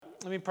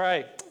Let me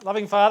pray.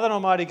 Loving Father and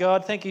Almighty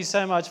God, thank you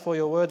so much for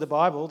your word, the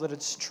Bible, that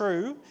it's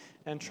true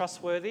and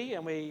trustworthy,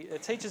 and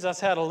it teaches us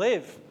how to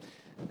live,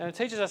 and it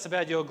teaches us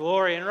about your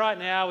glory. And right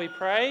now we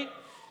pray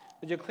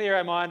that you clear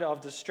our mind of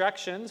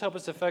distractions, help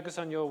us to focus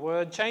on your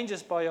word, change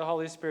us by your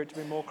Holy Spirit to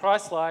be more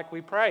Christ-like,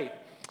 we pray.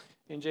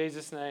 In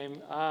Jesus' name,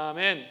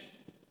 amen.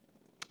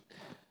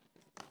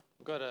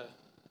 There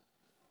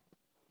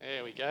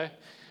we go.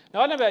 Now,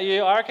 I don't know about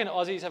you, I reckon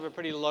Aussies have a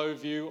pretty low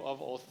view of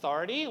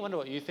authority. I wonder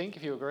what you think,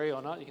 if you agree or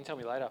not. You can tell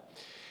me later.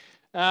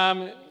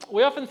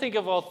 We often think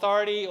of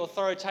authority,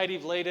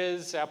 authoritative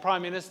leaders, our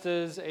prime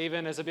ministers,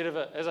 even as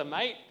a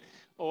mate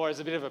or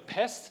as a bit of a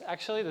pest,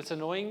 actually, that's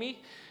annoying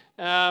me,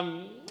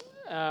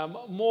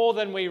 more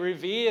than we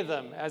revere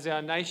them as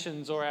our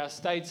nations or our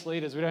states'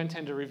 leaders. We don't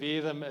tend to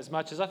revere them as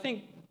much as I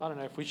don't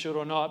know if we should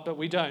or not, but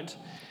we don't.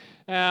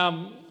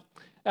 Our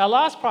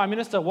last Prime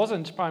Minister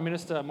wasn't Prime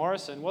Minister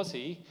Morrison, was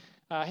he?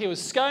 He was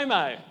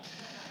ScoMo.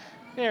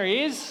 There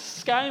he is,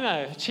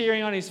 ScoMo,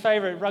 cheering on his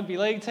favourite rugby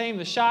league team,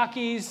 the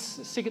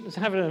Sharkies,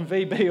 having a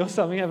VB or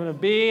something, having a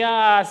beer.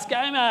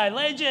 ScoMo,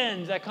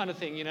 legend, that kind of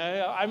thing, you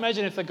know. I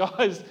imagine if the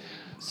guys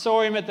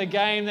saw him at the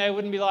game, they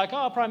wouldn't be like,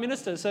 "Oh, Prime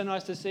Minister, so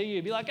nice to see you."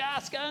 He'd be like,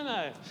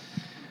 ScoMo.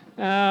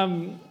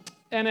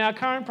 And our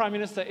current Prime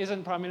Minister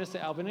isn't Prime Minister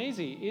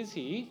Albanese, is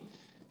he?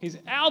 He's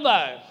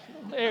Albo.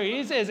 There he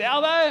is, there's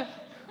Albo,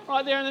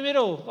 right there in the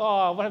middle.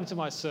 Oh, what happened to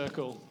my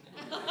circle?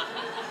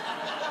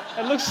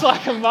 It looks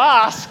like a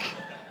mask.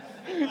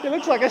 It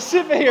looks like a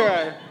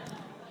superhero.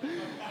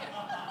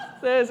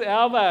 There's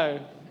Albo.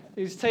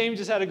 His team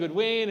just had a good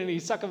win and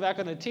he's sucking back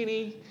on a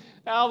tinny.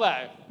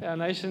 Albo, our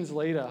nation's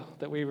leader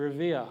that we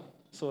revere,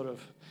 sort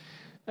of.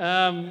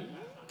 I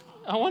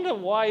wonder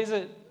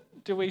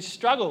do we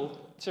struggle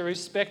to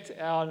respect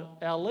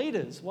our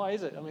leaders? Why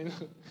is it? I mean,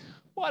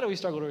 why do we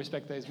struggle to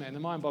respect these men? The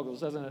mind boggles,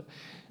 doesn't it?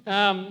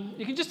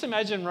 You can just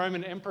imagine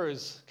Roman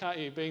emperors, can't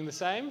you, being the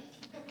same?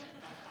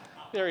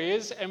 There he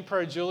is,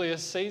 Emperor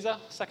Julius Caesar,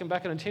 sucking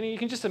back on a tinny. You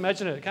can just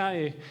imagine it, can't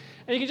you?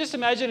 And you can just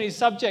imagine his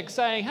subjects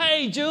saying,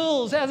 "Hey,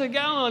 Jules, how's it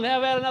going? How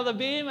about another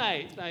beer,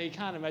 mate?" No, you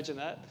can't imagine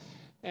that.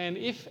 And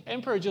if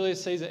Emperor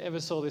Julius Caesar ever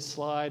saw this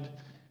slide,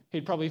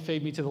 he'd probably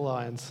feed me to the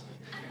lions.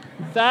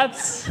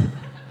 That's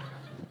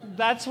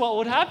what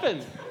would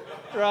happen,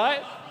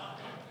 right?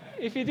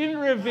 If you didn't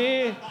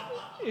revere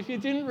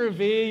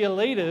your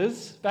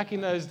leaders back in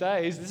those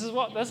days, that's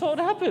what would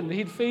happen.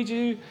 He'd feed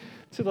you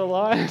to the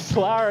lions.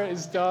 Lara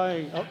is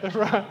dying up the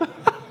front.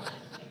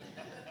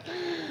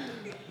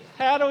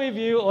 How do we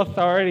view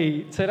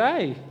authority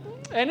today?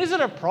 And is it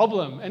a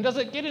problem? And does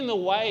it get in the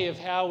way of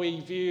how we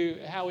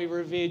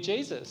revere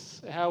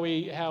Jesus? How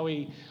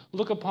we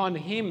look upon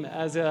him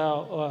as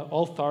our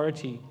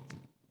authority?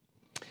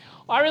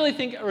 I really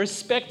think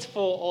respect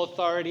for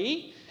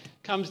authority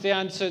comes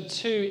down to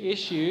two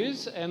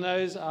issues, and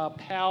those are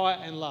power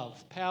and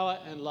love. Power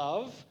and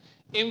love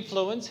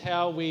influence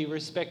how we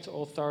respect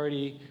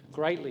authority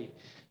greatly.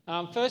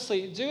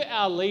 Firstly, do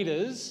our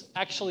leaders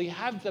actually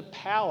have the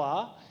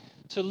power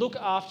to look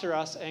after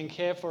us and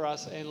care for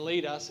us and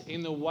lead us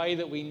in the way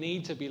that we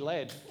need to be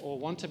led or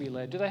want to be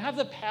led? Do they have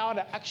the power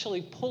to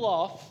actually pull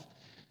off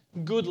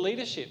good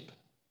leadership?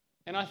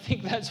 And I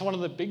think that's one of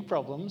the big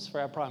problems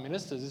for our prime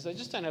ministers, is they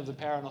just don't have the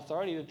power and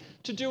authority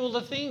to do all the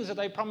things that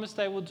they promise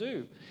they will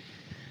do.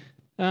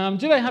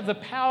 Do they have the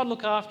power to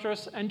look after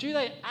us, and do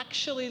they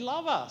actually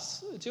love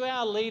us? Do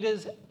our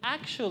leaders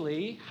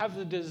actually have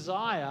the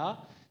desire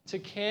to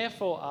care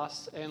for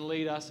us and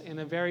lead us in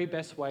the very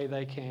best way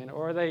they can,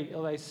 or are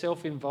they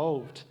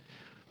self-involved?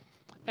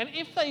 And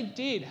if they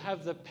did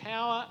have the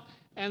power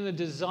and the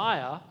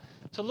desire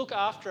to look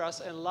after us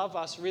and love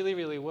us really,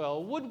 really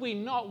well, would we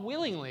not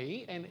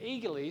willingly and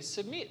eagerly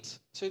submit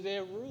to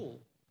their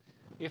rule?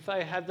 If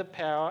they had the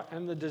power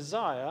and the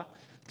desire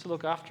to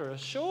look after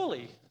us,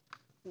 surely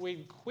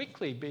we'd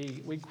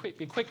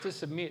be quick to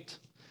submit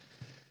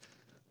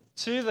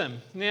to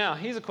them. Now,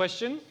 here's a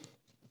question.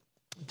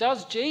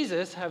 Does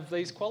Jesus have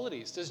these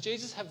qualities? Does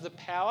Jesus have the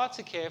power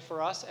to care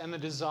for us and the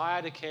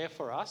desire to care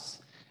for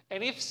us?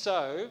 And if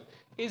so,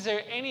 is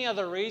there any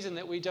other reason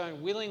that we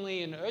don't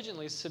willingly and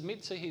urgently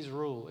submit to his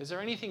rule? Is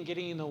there anything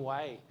getting in the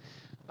way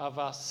of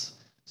us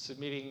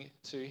submitting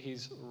to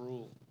his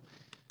rule?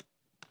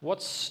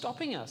 What's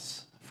stopping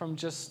us from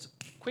just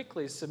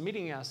quickly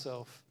submitting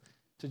ourselves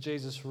to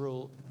Jesus'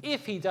 rule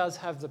if he does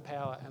have the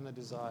power and the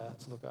desire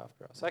to look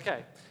after us?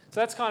 Okay, so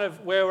that's kind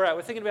of where we're at.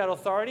 We're thinking about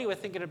authority, we're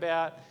thinking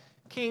about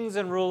kings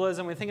and rulers,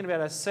 and we're thinking about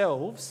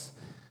ourselves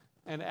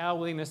and our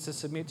willingness to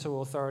submit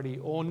to authority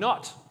or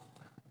not.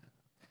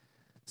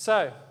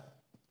 So,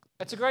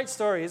 it's a great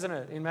story, isn't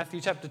it, in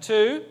Matthew chapter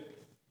 2.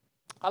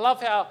 I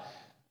love how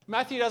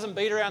Matthew doesn't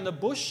beat around the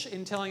bush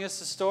in telling us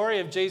the story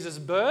of Jesus'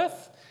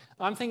 birth.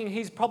 I'm thinking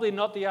he's probably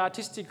not the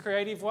artistic,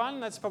 creative one.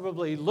 That's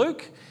probably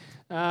Luke.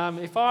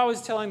 If I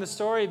was telling the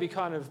story, it'd be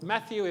kind of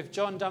Matthew. If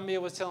John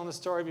Dunbier was telling the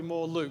story, it'd be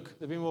more Luke.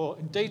 There'd be more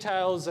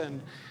details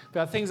and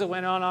about things that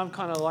went on. I'm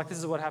kind of like, this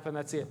is what happened,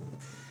 that's it.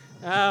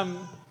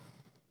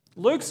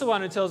 Luke's the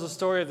one who tells the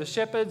story of the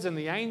shepherds and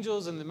the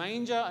angels and the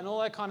manger and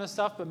all that kind of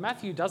stuff, but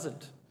Matthew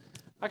doesn't.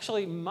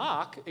 Actually,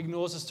 Mark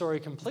ignores the story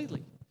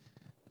completely.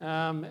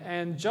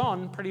 And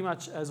John pretty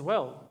much as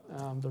well.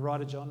 The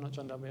writer John, not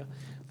John W.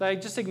 They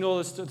just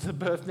ignore the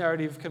birth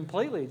narrative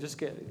completely.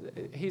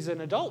 He's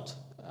an adult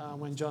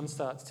when John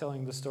starts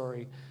telling the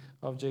story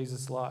of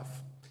Jesus' life.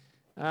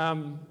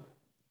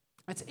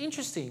 It's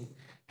interesting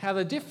how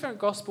the different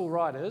gospel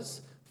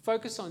writers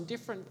focus on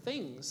different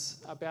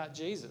things about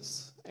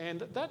Jesus.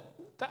 And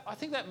I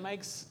think that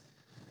makes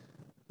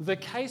the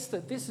case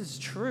that this is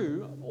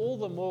true all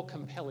the more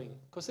compelling,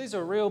 because these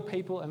are real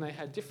people and they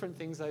had different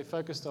things they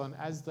focused on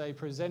as they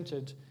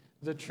presented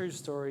the true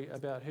story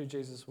about who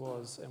Jesus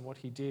was and what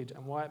he did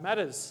and why it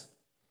matters.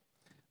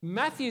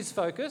 Matthew's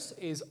focus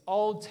is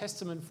Old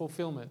Testament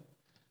fulfillment.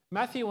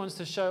 Matthew wants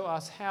to show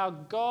us how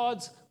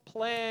God's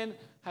plan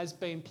has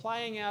been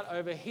playing out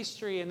over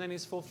history and then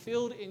is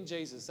fulfilled in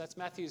Jesus. That's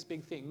Matthew's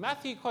big thing.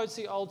 Matthew quotes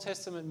the Old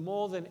Testament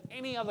more than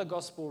any other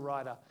gospel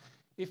writer.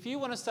 If you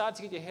want to start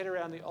to get your head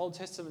around the Old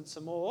Testament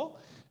some more,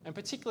 and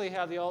particularly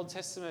how the Old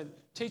Testament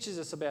teaches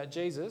us about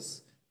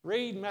Jesus,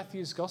 read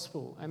Matthew's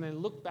Gospel and then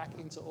look back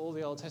into all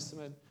the Old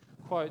Testament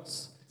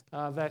quotes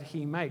that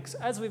he makes,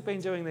 as we've been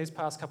doing these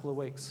past couple of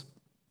weeks.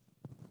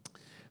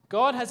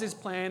 God has his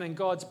plan, and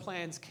God's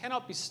plans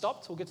cannot be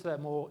stopped. We'll get to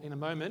that more in a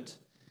moment.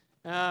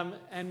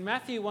 And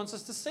Matthew wants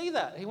us to see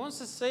that. He wants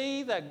to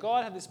see that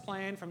God had this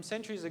plan from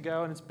centuries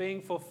ago and it's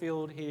being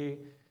fulfilled here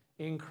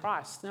in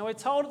Christ. Now, we're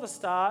told at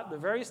the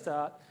very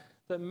start,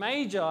 that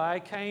Magi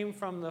came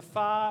from the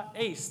far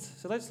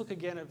east. So let's look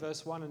again at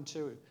verse 1 and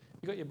 2.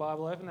 You got your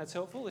Bible open? That's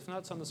helpful. If not,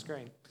 it's on the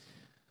screen.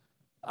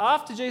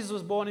 After Jesus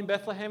was born in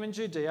Bethlehem in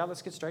Judea,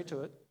 let's get straight to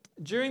it.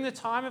 During the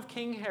time of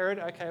King Herod,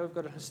 okay, we've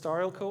got a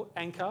historical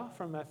anchor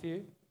from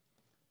Matthew.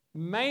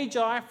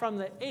 Magi from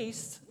the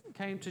east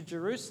came to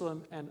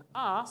Jerusalem and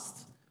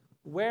asked,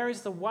 "Where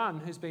is the one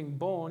who's been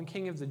born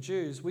King of the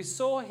Jews? We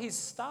saw his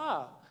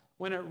star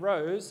when it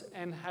rose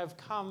and have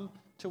come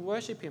to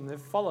worship him." They've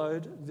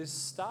followed this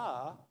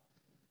star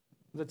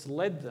that's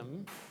led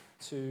them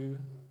to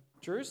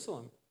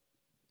Jerusalem.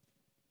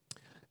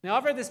 Now,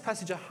 I've read this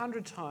passage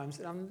 100 times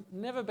and I've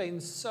never been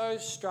so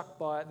struck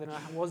by it than I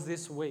was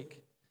this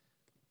week.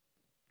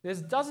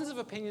 There's dozens of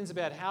opinions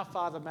about how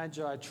far the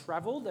Magi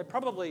travelled.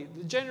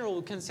 The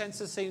general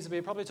consensus seems to be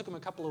it probably took them a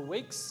couple of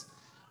weeks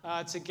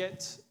to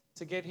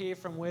get here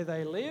from where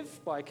they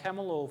live by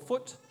camel or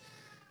foot.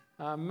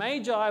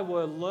 Magi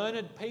were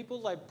learned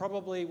people. They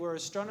probably were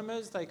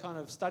astronomers. They kind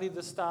of studied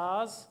the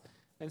stars,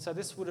 and so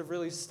this would have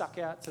really stuck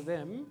out to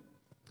them.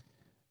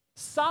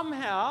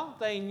 Somehow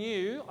they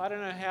knew, I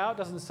don't know how, it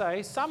doesn't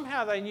say,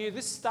 somehow they knew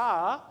this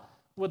star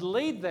would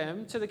lead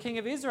them to the King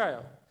of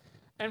Israel.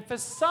 And for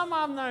some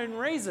unknown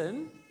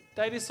reason,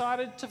 they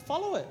decided to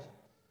follow it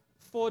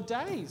for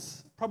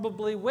days,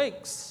 probably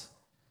weeks,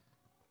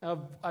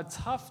 of a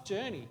tough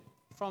journey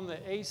from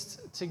the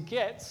east to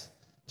get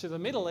to the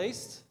Middle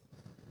East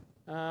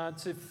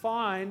to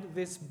find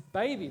this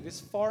baby,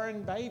 this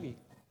foreign baby.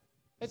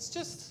 It's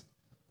just,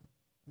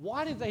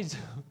 why did they do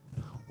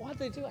it? Why did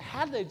they do it?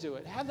 How did they do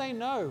it? How did they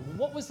know?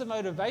 What was the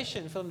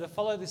motivation for them to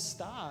follow this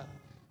star?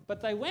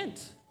 But they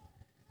went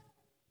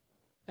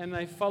and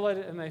they followed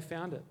it and they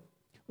found it.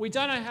 We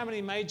don't know how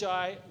many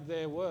Magi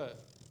there were.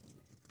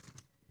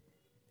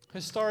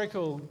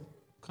 Historical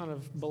kind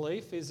of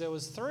belief is there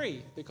was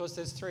 3 because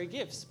there's 3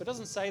 gifts. But it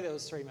doesn't say there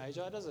was 3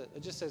 Magi, does it?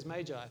 It just says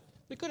Magi.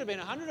 There could have been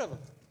 100 of them.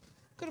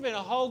 Could have been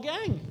a whole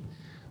gang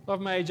of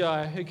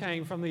Magi who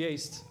came from the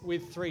east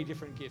with 3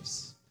 different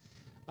gifts.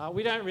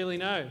 We don't really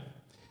know.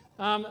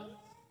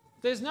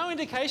 There's no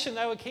indication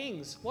they were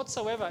kings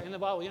whatsoever in the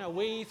Bible. You know,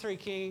 we 3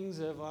 kings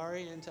of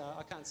Orient.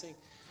 I can't sing.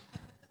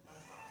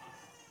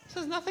 So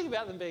there's nothing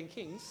about them being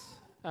kings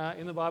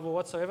in the Bible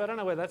whatsoever. I don't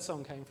know where that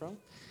song came from.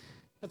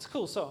 It's a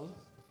cool song.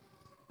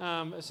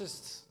 It's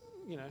just,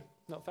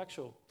 not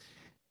factual.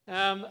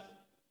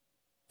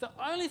 The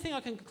only thing I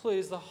can conclude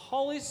is the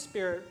Holy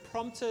Spirit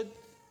prompted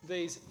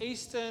these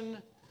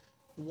Eastern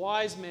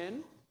wise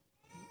men,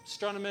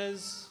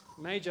 astronomers,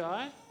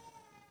 Magi.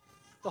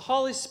 The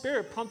Holy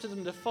Spirit prompted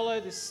them to follow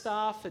this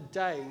star for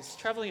days,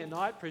 travelling at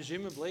night,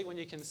 presumably, when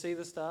you can see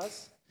the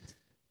stars.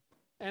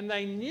 And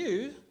they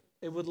knew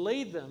it would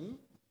lead them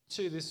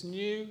to this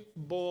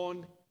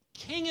newborn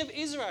King of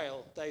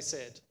Israel, they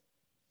said.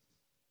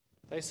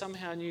 They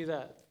somehow knew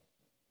that.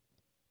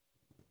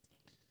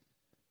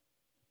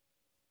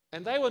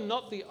 And they were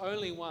not the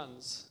only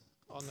ones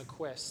on the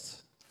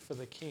quest for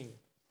the king.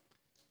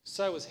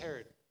 So was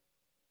Herod,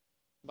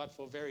 but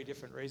for very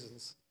different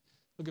reasons.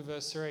 Look at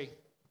verse 3.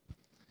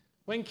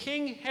 When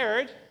King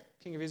Herod,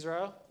 king of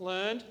Israel,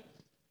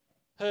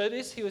 heard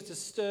this, he was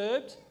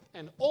disturbed,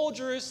 and all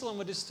Jerusalem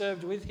were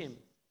disturbed with him.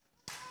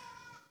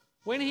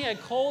 When he had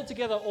called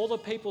together all the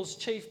people's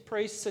chief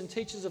priests and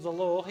teachers of the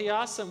law, he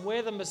asked them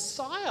where the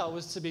Messiah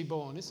was to be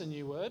born. It's a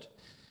new word.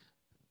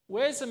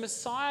 Where's the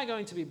Messiah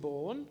going to be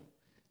born?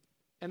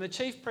 And the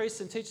chief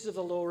priests and teachers of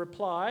the law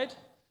replied,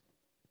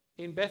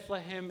 in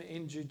Bethlehem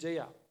in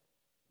Judea.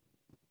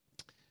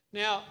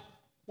 Now,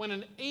 when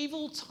an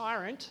evil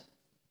tyrant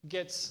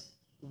gets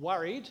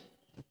worried,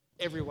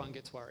 everyone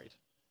gets worried.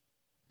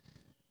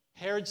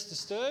 Herod's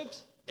disturbed,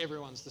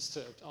 everyone's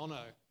disturbed. Oh no,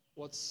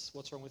 what's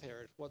wrong with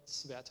Herod?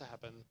 What's about to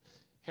happen?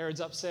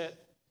 Herod's upset,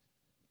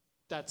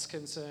 that's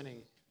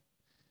concerning.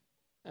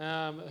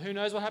 Who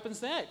knows what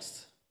happens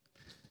next?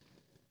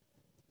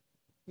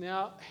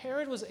 Now,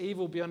 Herod was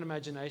evil beyond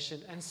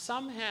imagination, and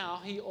somehow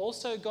he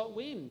also got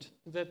wind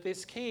that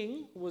this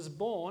king was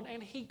born,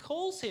 and he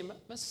calls him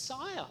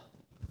Messiah.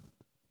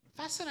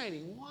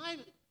 Fascinating. Why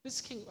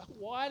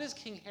does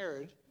King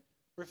Herod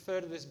refer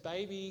to this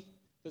baby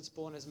that's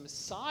born as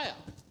Messiah?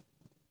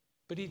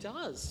 But he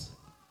does.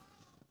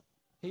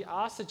 He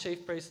asked the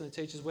chief priests and the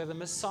teachers whether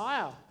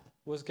Messiah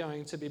was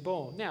going to be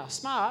born. Now,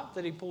 smart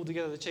that he pulled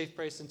together the chief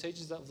priests and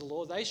teachers of the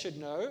law. They should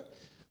know.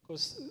 Of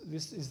course,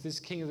 this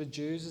king of the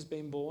Jews has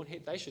been born.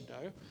 They should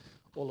know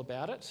all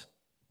about it.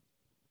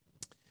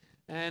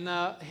 And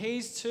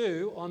he's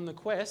too on the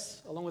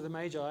quest, along with the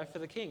Magi, for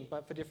the king,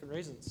 but for different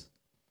reasons.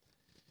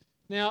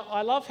 Now,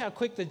 I love how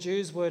quick the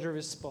Jews were to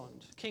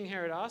respond. King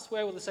Herod asked,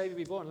 where will the Saviour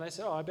be born? And they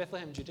said,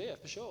 Bethlehem, Judea,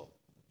 for sure.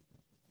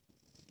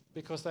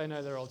 Because they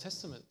know their Old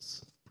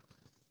Testaments.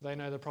 They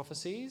know the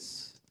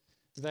prophecies.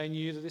 They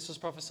knew that this was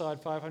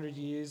prophesied 500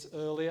 years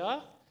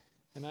earlier,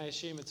 and they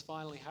assume it's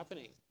finally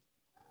happening.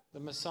 The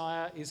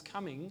Messiah is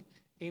coming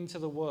into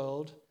the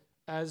world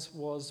as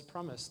was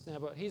promised. Now,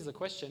 but here's the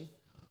question.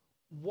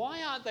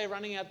 Why aren't they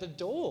running out the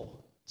door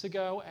to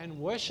go and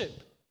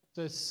worship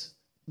this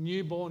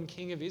newborn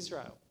king of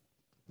Israel?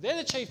 They're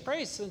the chief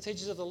priests and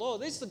teachers of the law.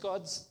 These are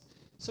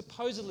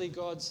supposedly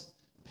God's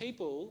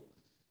people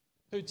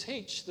who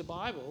teach the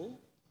Bible.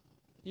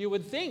 You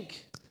would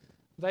think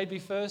they'd be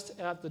first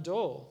out the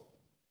door.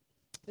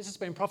 This has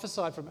been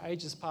prophesied from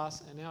ages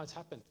past, and now it's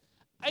happened.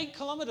 8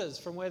 kilometres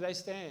from where they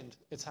stand,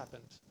 it's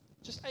happened.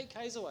 Just 8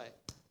 k's away.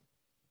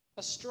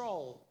 A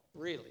stroll,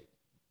 really,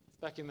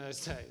 back in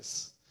those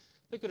days.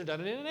 They could have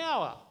done it in an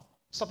hour,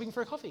 stopping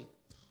for a coffee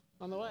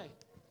on the way.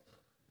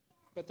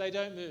 But they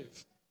don't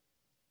move.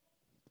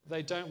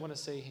 They don't want to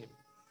see him.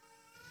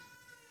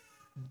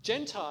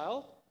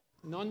 Gentile,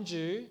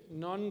 non-Jew,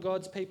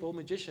 non-God's people,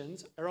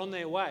 magicians, are on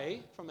their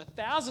way from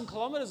 1,000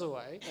 kilometres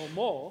away or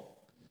more,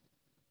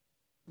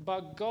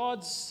 but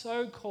God's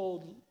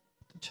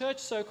the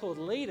church's so-called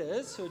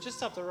leaders who are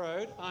just up the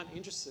road aren't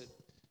interested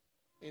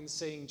in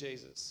seeing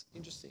Jesus.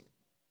 Interesting.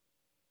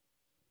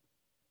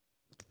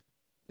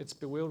 It's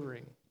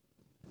bewildering.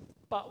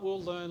 But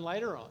we'll learn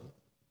later on,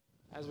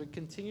 as we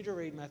continue to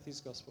read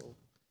Matthew's Gospel,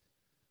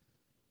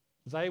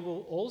 they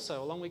will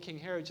also, along with King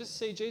Herod, just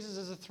see Jesus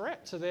as a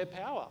threat to their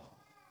power.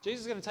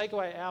 Jesus is going to take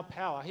away our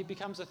power. He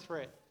becomes a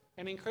threat.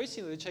 And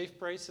increasingly, the chief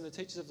priests and the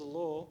teachers of the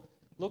law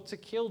look to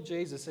kill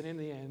Jesus, and in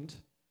the end,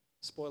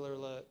 spoiler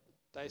alert,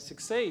 they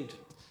succeed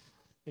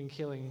in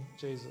killing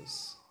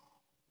Jesus.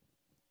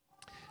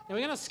 Now,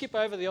 we're going to skip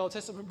over the Old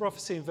Testament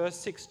prophecy in verse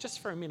 6 just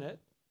for a minute.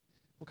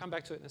 We'll come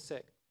back to it in a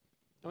sec.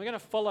 And we're going to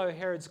follow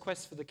Herod's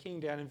quest for the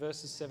king down in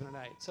verses 7 and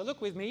 8. So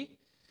look with me.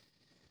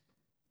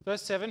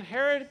 Verse 7,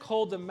 Herod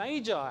called the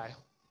Magi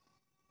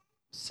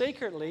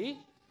secretly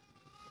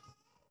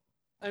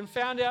and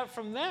found out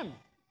from them.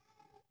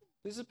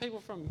 These are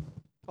people from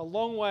a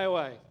long way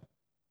away.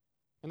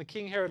 And the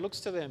king Herod looks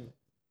to them.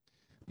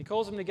 He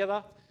calls them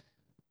together.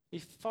 He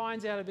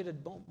finds out a bit of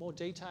more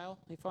detail.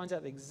 He finds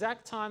out the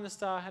exact time the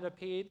star had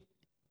appeared.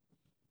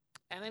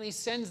 And then he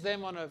sends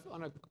them on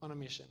a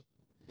mission.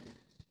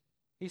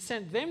 He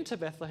sent them to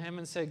Bethlehem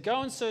and said,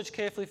 go and search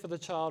carefully for the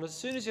child. As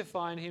soon as you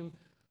find him,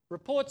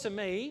 report to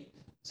me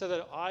so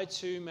that I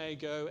too may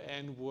go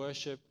and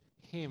worship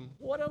him.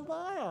 What a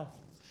liar.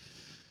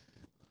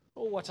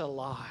 Oh, what a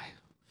lie.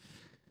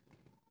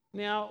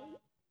 Now,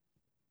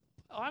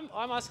 I'm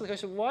asking the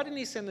question, why didn't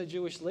he send the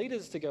Jewish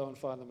leaders to go and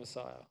find the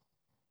Messiah?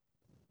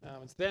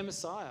 It's their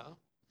Messiah,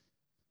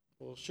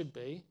 or should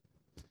be.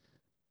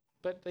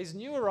 But these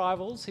new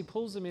arrivals, he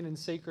pulls them in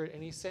secret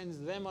and he sends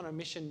them on a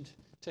mission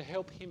to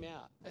help him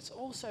out. It's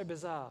all so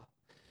bizarre.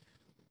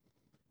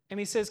 And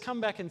he says,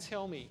 come back and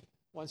tell me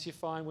once you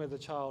find where the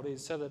child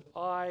is so that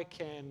I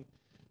can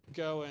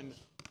go and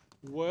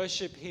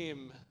worship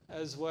him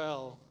as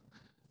well.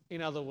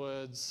 In other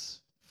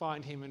words,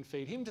 find him and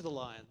feed him to the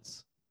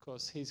lions. Of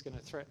course, he's going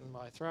to threaten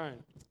my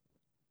throne.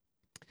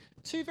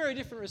 2 very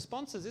different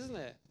responses, isn't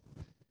there?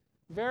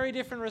 Very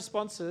different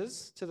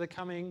responses to the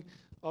coming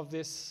of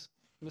this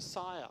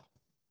Messiah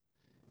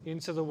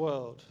into the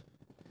world.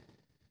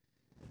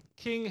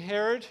 King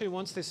Herod, who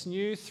wants this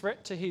new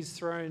threat to his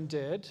throne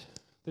dead.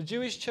 The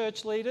Jewish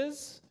church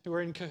leaders, who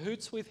are in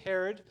cahoots with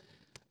Herod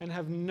and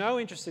have no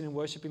interest in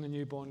worshipping the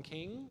newborn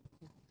king.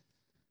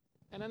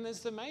 And then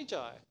there's the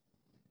Magi,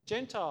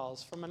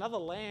 Gentiles from another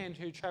land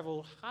who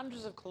travel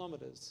hundreds of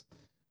kilometres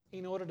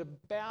in order to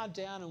bow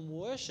down and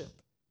worship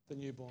the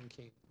newborn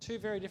king. 2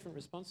 very different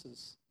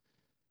responses.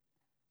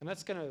 And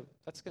that's going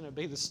to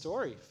be the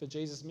story for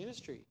Jesus'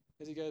 ministry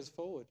as he goes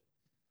forward.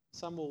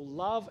 Some will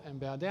love and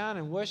bow down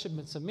and worship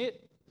and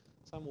submit.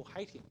 Some will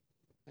hate him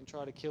and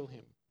try to kill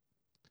him.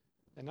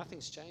 And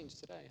nothing's changed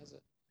today, has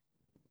it?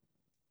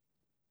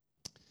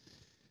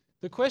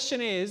 The question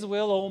is,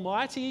 will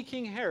Almighty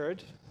King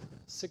Herod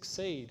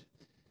succeed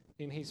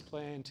in his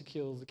plan to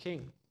kill the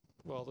king?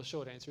 Well, the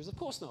short answer is of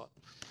course not.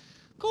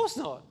 Of course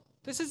not.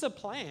 This is a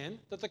plan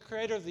that the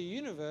creator of the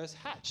universe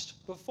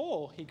hatched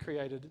before he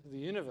created the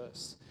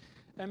universe.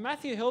 And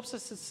Matthew helps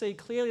us to see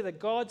clearly that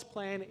God's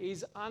plan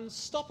is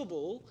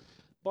unstoppable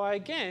by,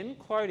 again,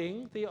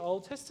 quoting the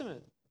Old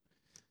Testament.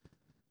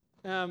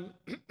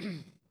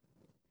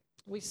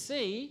 We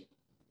see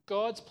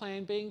God's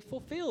plan being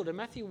fulfilled, and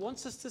Matthew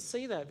wants us to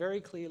see that very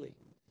clearly.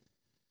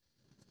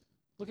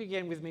 Look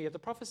again with me at the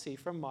prophecy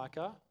from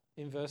Micah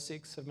in verse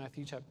 6 of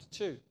Matthew chapter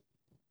 2.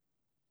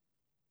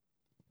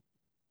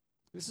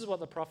 This is what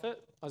the prophet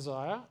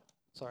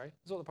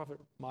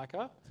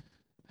Micah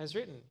has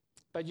written.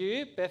 But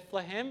you,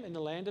 Bethlehem, in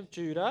the land of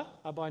Judah,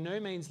 are by no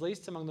means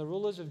least among the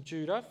rulers of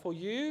Judah, for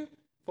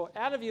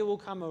out of you will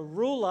come a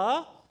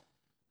ruler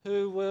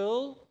who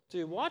will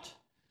do what?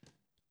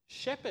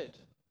 Shepherd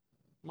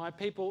my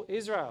people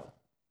Israel.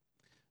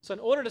 So in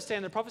order to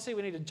stand the prophecy,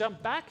 we need to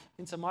jump back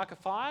into Micah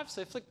 5.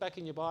 So flick back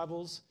in your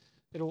Bibles.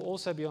 It will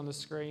also be on the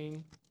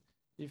screen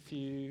if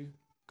you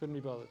couldn't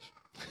be bothered.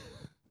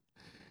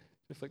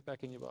 To flick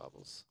back in your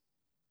Bibles.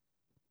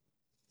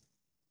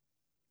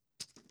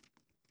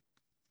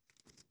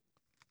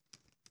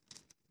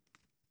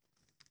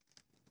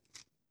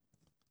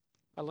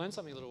 I learned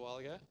something a little while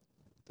ago.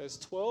 There's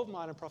 12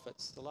 minor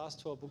prophets. The last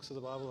 12 books of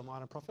the Bible are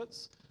minor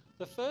prophets.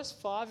 The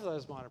first 5 of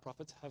those minor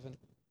prophets have an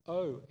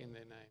O in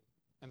their name,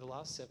 and the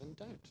last 7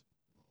 don't.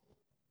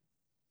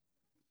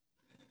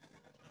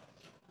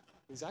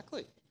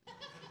 Exactly.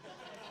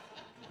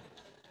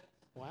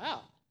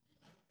 Wow.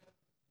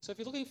 So if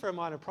you're looking for a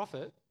minor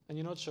prophet and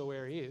you're not sure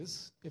where he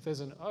is, if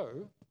there's an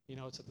O, you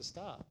know it's at the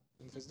start.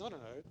 And if there's not an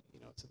O, you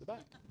know it's at the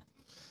back.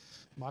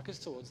 Micah's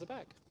towards the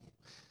back.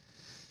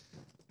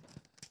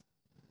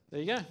 There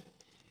you go.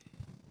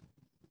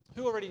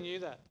 Who already knew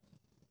that?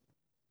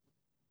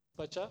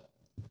 Fletcher?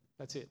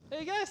 That's it. There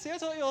you go. See, I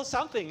taught you all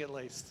something at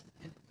least.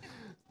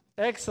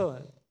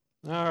 Excellent.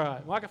 All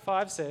right. Micah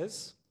 5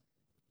 says,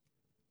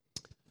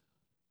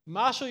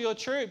 marshal your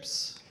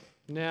troops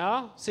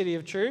now, city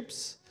of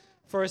troops,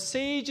 for a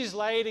siege is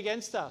laid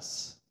against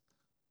us.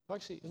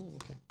 Okay.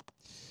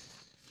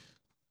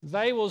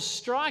 They will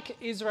strike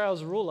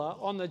Israel's ruler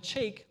on the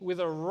cheek with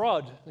a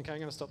rod. Okay, I'm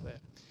going to stop there.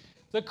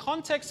 The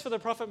context for the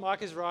prophet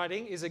Micah's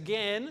writing is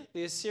again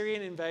the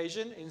Assyrian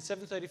invasion in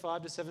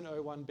 735 to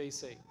 701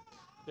 BC.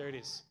 There it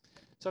is.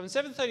 So in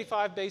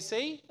 735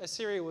 BC,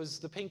 Assyria was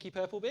the pinky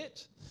purple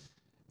bit.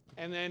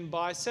 And then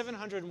by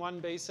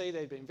 701 BC,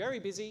 they'd been very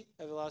busy.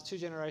 Over the last 2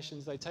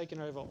 generations, they'd taken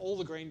over all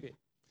the green bit.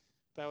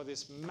 They were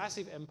this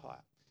massive empire.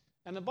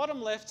 And the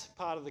bottom left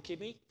part of the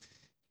kidney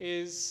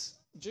is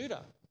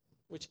Judah,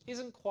 which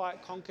isn't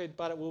quite conquered,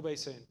 but it will be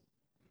soon.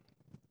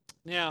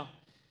 Now,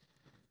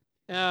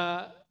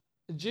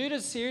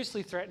 Judah's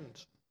seriously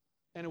threatened,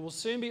 and it will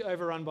soon be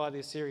overrun by the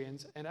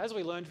Assyrians. And as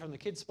we learned from the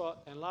kids'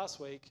 spot and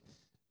last week,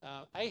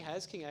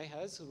 King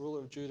Ahaz, the ruler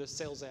of Judah,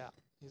 sells out.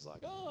 He's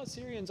like, oh,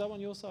 Assyrians, I'm on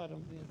your side.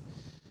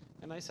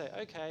 And they say,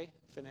 okay,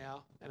 for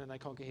now, and then they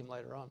conquer him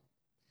later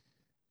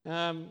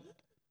on.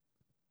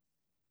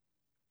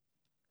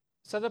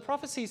 So the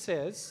prophecy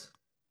says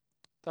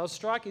they'll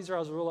strike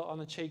Israel's ruler on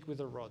the cheek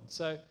with a rod.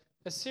 So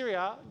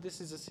Assyria,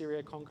 this is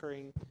Assyria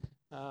conquering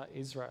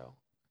Israel,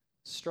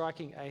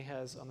 striking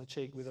Ahaz on the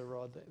cheek with a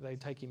rod. They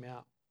take him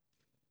out.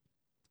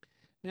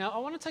 Now, I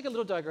want to take a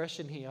little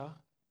digression here.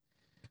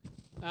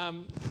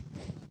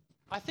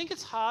 I think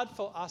it's hard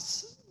for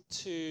us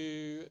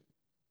to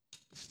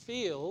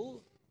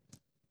feel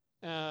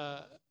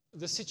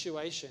the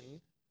situation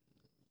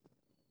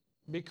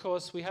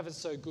because we have it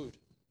so good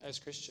as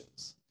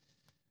Christians.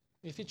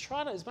 If you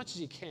try to, as much as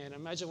you can,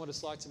 imagine what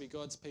it's like to be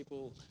God's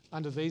people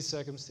under these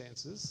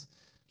circumstances,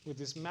 with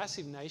this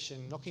massive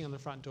nation knocking on the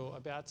front door,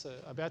 about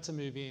to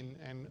move in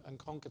and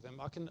conquer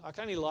them. I can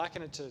only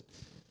liken it to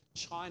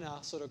China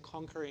sort of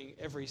conquering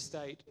every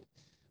state,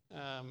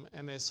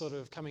 and they're sort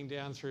of coming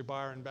down through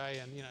Byron Bay,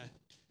 and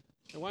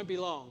it won't be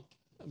long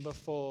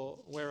before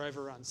we're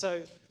overrun.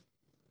 So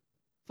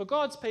for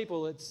God's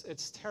people,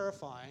 it's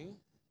terrifying,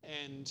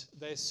 and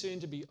they're soon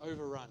to be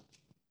overrun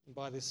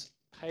by this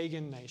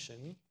pagan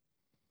nation.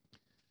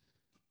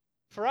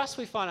 For us,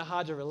 we find it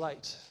hard to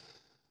relate,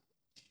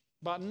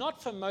 but not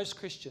for most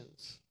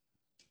Christians.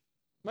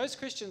 Most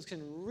Christians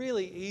can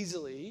really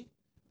easily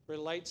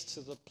relate to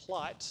the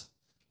plight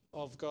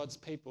of God's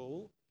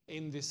people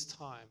in this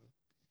time,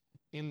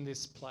 in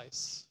this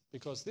place,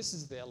 because this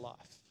is their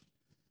life.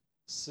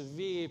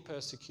 Severe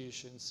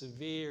persecution,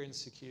 severe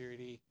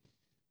insecurity.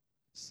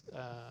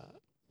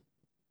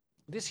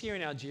 This year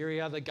in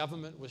Algeria, the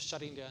government was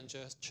shutting down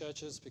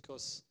churches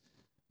because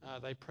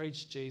they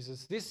preached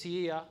Jesus. This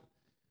year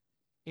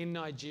in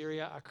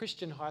Nigeria, a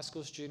Christian high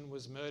school student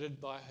was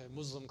murdered by her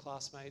Muslim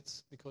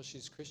classmates because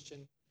she's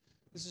Christian.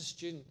 This is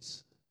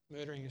students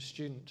murdering a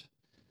student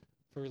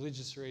for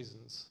religious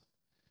reasons.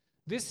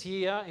 This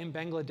year in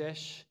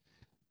Bangladesh,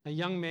 a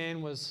young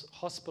man was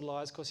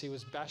hospitalised because he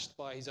was bashed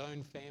by his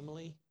own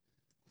family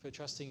for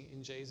trusting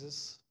in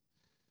Jesus.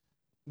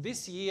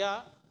 This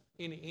year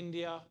in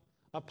India,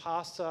 a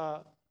pastor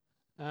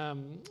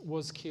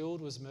was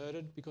killed, was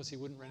murdered because he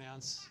wouldn't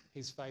renounce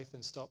his faith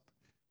and stop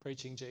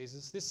preaching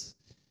Jesus.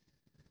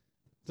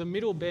 The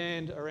middle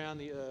band around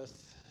the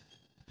earth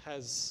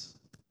has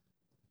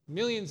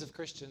millions of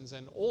Christians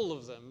and all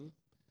of them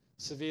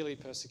severely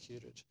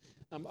persecuted.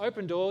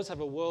 Open Doors have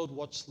a world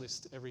watch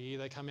list every year.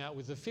 They come out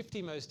with the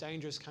 50 most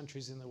dangerous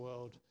countries in the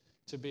world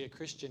to be a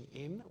Christian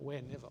in.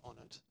 We're never on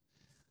it,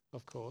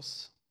 of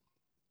course.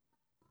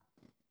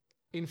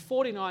 In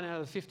 49 out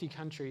of the 50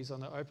 countries on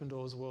the Open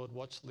Doors World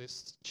Watch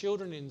list,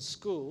 children in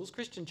schools,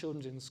 Christian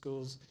children in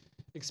schools,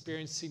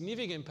 experience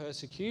significant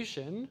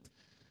persecution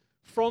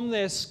from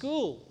their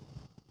school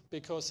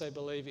because they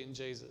believe in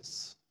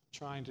Jesus,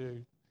 trying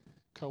to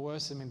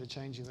coerce them into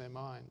changing their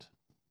mind.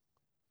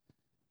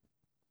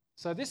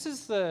 So this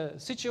is the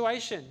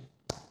situation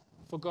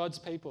for God's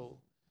people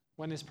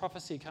when this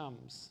prophecy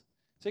comes.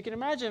 So you can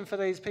imagine for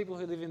these people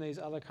who live in these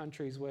other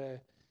countries where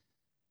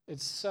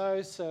it's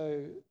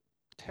so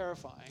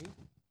terrifying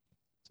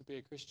to be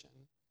a Christian,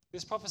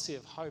 this prophecy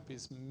of hope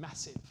is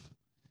massive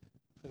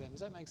for them.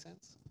 Does that make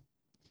sense?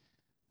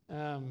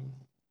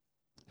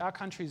 Our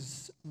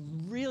country's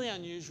really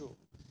unusual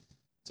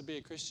to be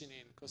a Christian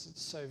in because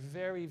it's so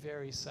very,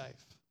 very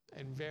safe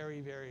and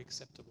very, very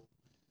acceptable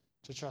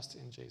to trust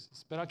in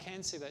Jesus. But I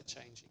can see that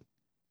changing.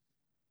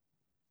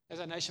 As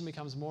our nation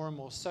becomes more and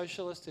more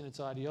socialist in its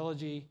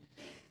ideology,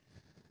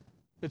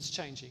 it's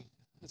changing.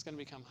 It's going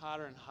to become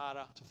harder and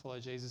harder to follow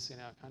Jesus in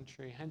our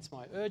country. Hence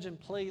my urgent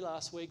plea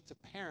last week to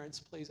parents,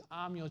 please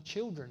arm your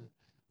children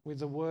with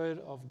the word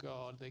of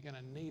God. They're going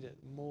to need it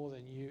more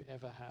than you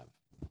ever have.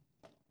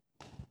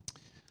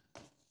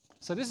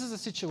 So this is the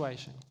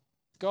situation.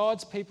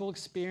 God's people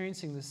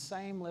experiencing the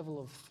same level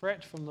of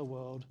threat from the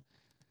world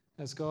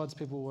as God's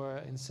people were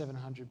in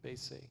 700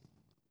 BC.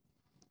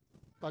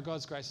 By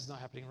God's grace, it's not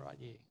happening right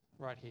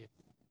here.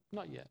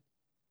 Not yet.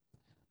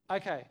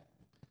 Okay.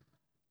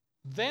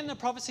 Then the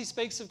prophecy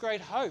speaks of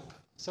great hope.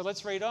 So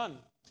let's read on.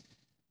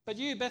 But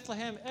you,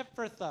 Bethlehem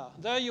Ephrathah,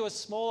 though you are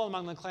small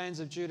among the clans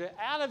of Judah,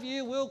 out of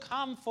you will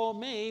come for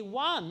me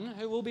one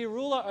who will be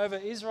ruler over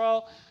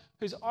Israel,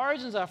 whose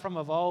origins are from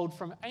of old,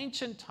 from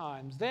ancient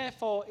times.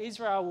 Therefore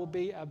Israel will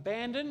be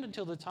abandoned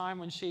until the time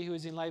when she who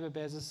is in labour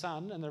bears a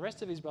son, and the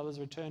rest of his brothers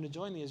return to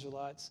join the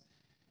Israelites.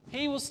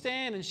 He will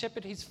stand and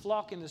shepherd his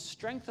flock in the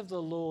strength of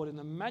the Lord, in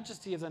the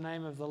majesty of the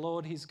name of the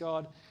Lord his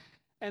God,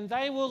 and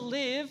they will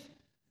live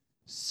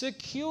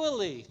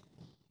securely.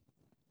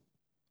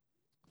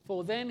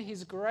 For then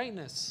his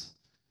greatness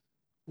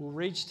will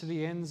reach to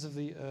the ends of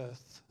the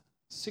earth.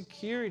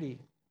 Security.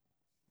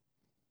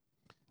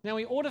 Now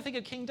we ought to think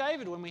of King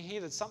David when we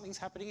hear that something's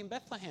happening in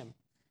Bethlehem,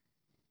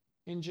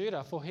 in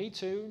Judah, for he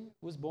too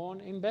was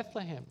born in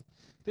Bethlehem.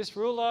 This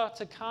ruler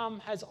to come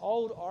has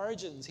old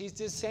origins. He's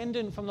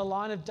descendant from the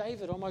line of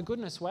David. Oh my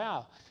goodness,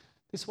 wow.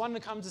 This one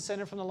that comes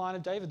descendant from the line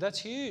of David, that's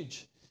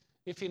huge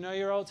if you know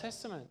your Old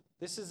Testament.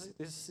 This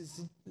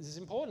is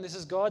important. This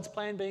is God's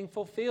plan being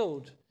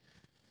fulfilled.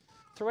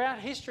 Throughout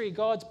history,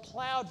 God's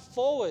ploughed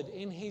forward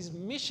in his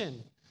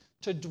mission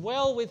to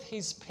dwell with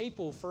his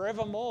people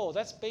forevermore.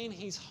 That's been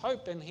his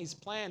hope and his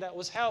plan. That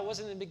was how it was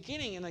in the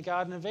beginning in the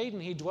Garden of Eden.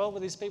 He dwelled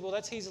with his people.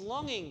 That's his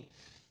longing,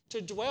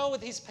 to dwell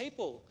with his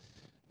people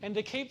and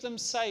to keep them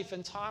safe.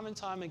 And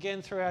time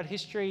again throughout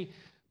history,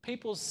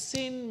 people's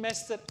sin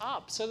messed it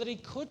up so that he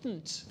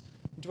couldn't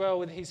dwell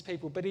with his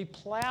people. But he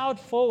ploughed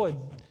forward.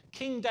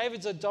 King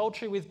David's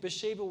adultery with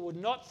Bathsheba would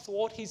not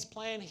thwart his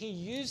plan. He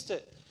used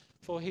it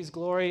for his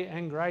glory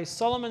and grace.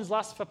 Solomon's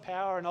lust for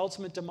power and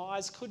ultimate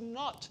demise could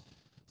not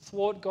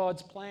thwart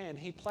God's plan.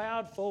 He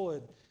ploughed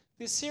forward.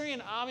 The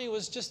Assyrian army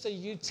was just a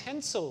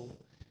utensil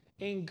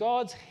in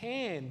God's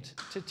hand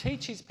to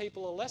teach his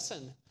people a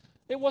lesson.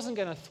 It wasn't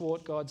going to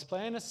thwart God's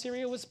plan.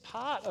 Assyria was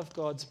part of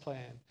God's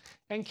plan.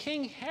 And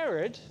King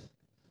Herod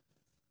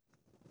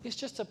is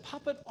just a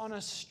puppet on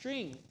a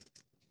string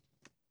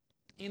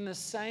in the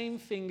same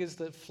fingers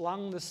that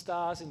flung the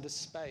stars into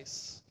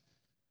space.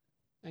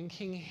 And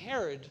King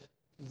Herod,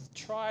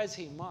 try as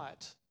he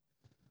might,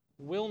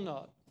 will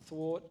not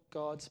thwart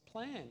God's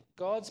plan.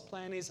 God's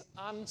plan is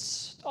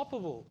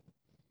unstoppable.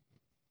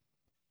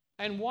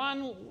 And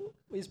one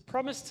is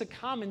promised to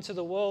come into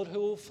the world who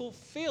will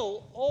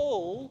fulfill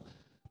all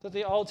that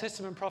the Old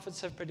Testament prophets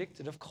have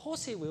predicted. Of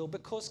course he will,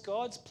 because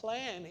God's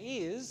plan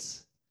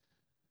is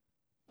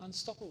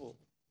unstoppable.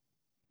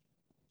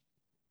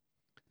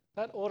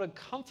 That ought to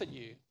comfort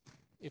you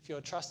if your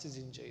trust is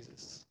in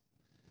Jesus.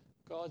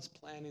 God's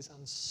plan is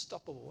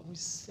unstoppable, and we've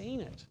seen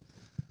it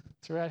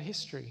throughout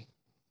history.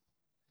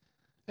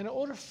 And it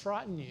ought to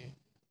frighten you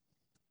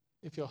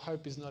if your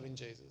hope is not in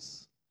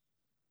Jesus,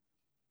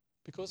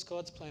 because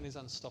God's plan is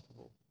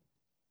unstoppable.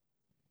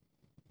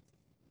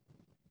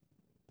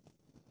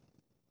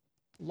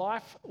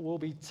 Life will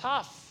be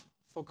tough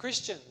for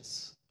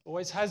Christians.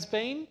 Always has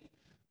been,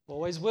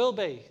 always will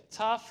be.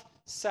 Tough,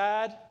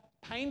 sad,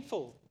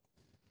 painful.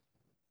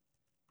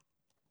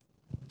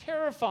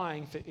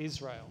 Terrifying for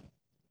Israel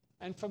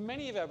and for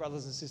many of our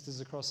brothers and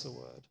sisters across the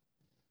world.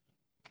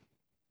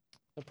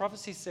 The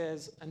prophecy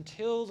says,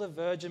 until the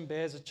virgin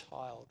bears a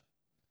child,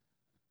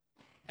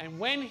 And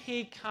when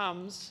he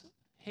comes,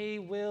 he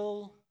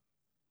will,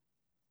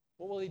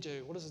 what will he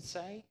do? What does it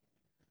say?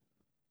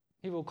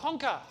 He will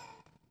conquer.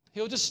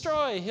 He'll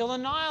destroy. He'll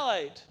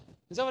annihilate.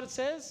 Is that what it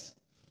says?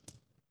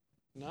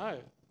 No.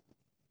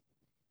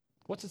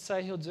 What's it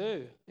say he'll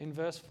do in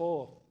verse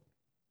 4?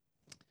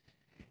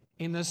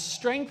 In the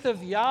strength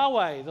of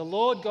Yahweh, the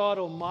Lord God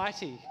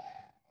Almighty,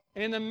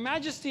 and in the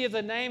majesty of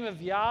the name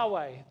of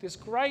Yahweh, this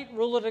great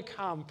ruler to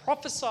come,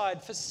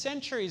 prophesied for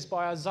centuries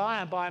by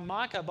Isaiah, by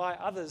Micah, by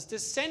others,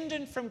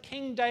 descendant from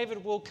King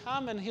David, will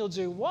come, and he'll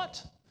do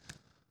what?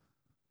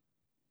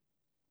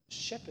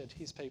 Shepherd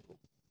his people.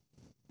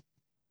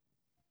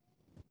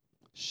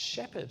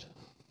 Shepherd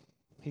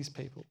his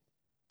people.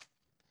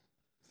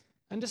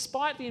 And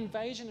despite the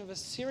invasion of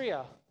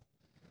Assyria,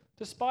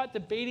 despite the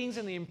beatings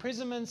and the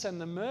imprisonments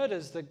and the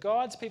murders that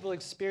God's people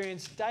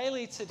experience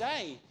daily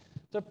today,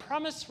 the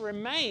promise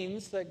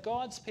remains that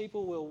God's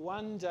people will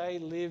one day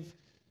live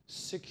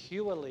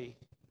securely,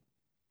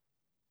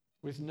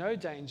 with no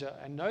danger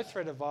and no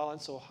threat of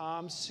violence or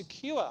harm,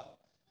 secure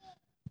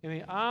in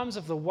the arms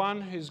of the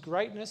one whose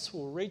greatness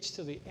will reach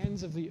to the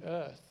ends of the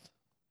earth.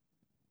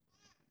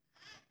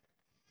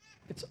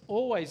 It's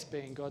always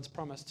been God's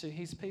promise to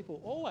his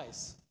people,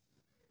 always,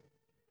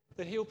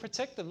 that he will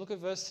protect them. Look at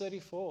verse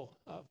 34,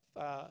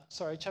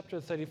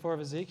 chapter 34 of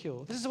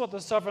Ezekiel. This is what the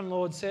sovereign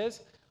Lord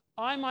says.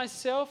 I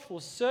myself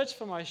will search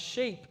for my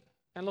sheep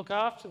and look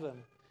after them.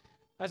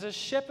 As a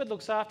shepherd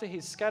looks after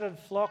his scattered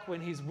flock when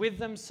he's with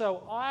them,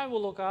 so I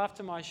will look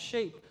after my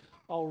sheep.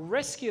 I'll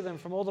rescue them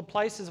from all the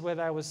places where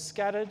they were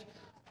scattered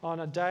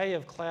on a day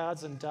of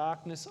clouds and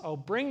darkness. I'll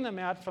bring them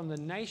out from the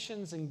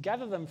nations and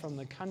gather them from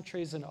the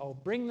countries, and I'll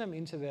bring them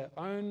into their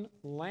own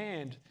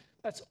land.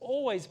 That's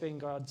always been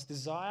God's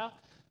desire.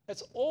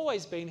 That's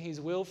always been his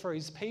will for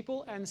his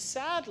people. And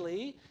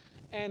sadly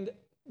and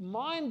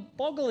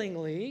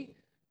mind-bogglingly,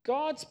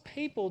 God's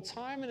people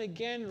time and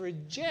again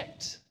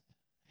reject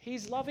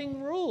his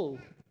loving rule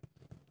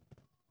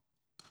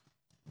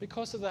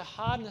because of the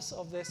hardness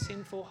of their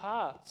sinful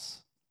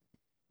hearts.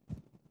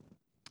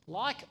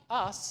 Like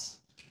us,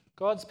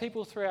 God's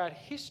people throughout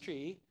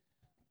history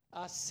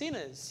are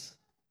sinners.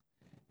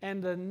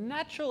 And the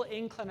natural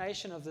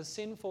inclination of the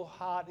sinful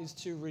heart is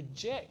to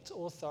reject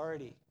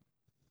authority.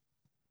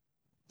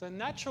 The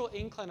natural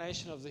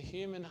inclination of the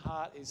human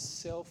heart is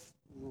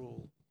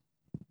self-rule.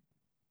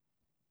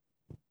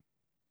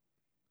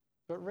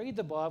 But read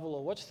the Bible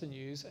or watch the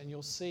news and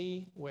you'll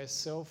see where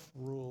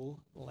self-rule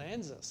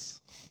lands us.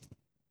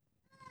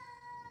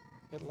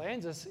 It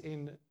lands us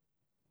in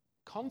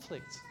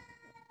conflict,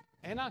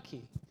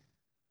 anarchy,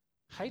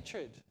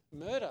 hatred,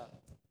 murder,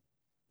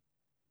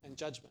 and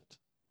judgment.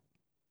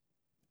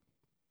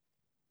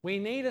 We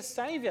need a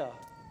saviour.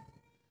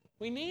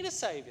 We need a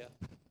saviour.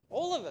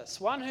 All of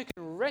us. One who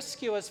can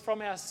rescue us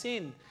from our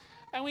sin.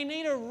 And we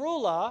need a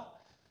ruler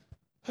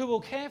who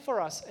will care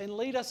for us and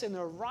lead us in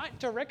the right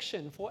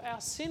direction, for our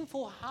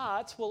sinful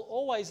hearts will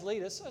always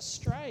lead us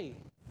astray.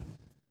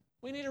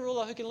 We need a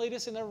ruler who can lead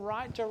us in the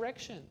right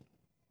direction,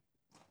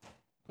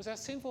 because our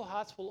sinful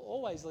hearts will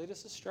always lead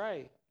us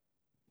astray.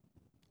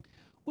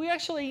 We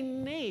actually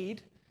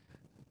need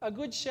a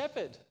good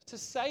shepherd to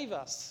save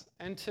us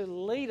and to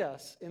lead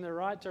us in the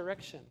right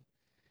direction.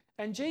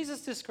 And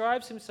Jesus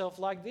describes himself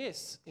like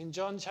this in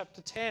John chapter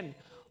 10.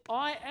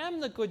 I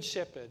am the good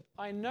shepherd.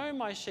 I know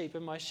my sheep,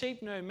 and my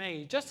sheep know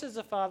me, just as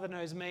the Father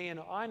knows me, and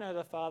I know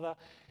the Father,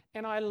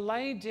 and I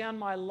lay down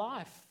my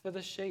life for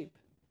the sheep.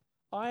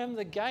 I am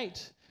the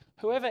gate.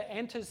 Whoever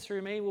enters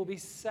through me will be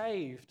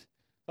saved.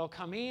 They'll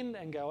come in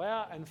and go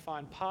out and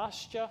find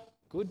pasture,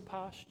 good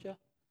pasture.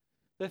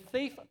 The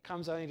thief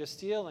comes only to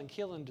steal and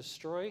kill and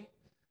destroy.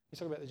 He's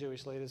talking about the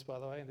Jewish leaders, by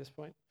the way, at this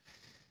point.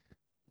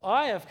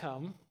 I have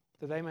come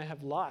that they may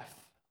have life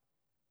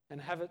and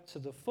have it to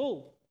the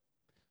full.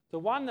 The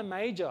one the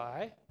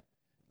Magi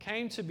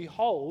came to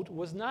behold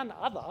was none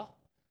other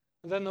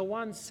than the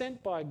one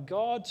sent by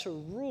God to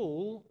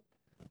rule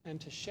and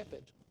to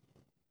shepherd.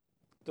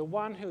 The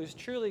one who is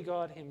truly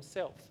God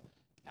himself,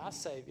 our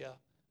Saviour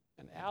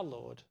and our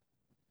Lord,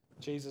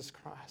 Jesus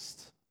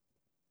Christ.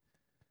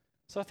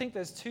 So I think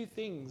there's two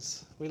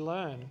things we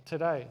learn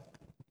today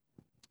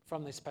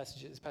from these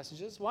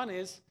passages. One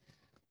is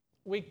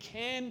we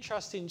can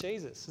trust in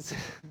Jesus. It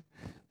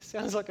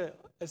sounds like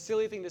a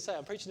silly thing to say.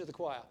 I'm preaching to the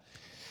choir.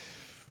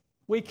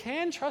 We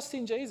can trust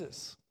in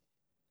Jesus.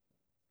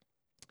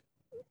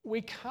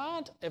 We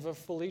can't ever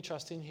fully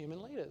trust in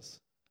human leaders.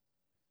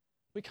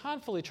 We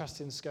can't fully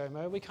trust in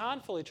ScoMo. We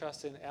can't fully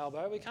trust in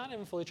Albo. We can't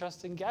even fully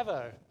trust in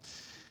Gavo.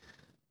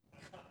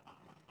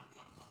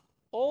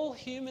 All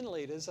human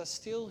leaders are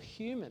still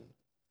human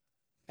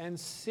and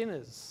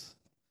sinners.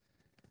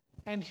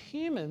 And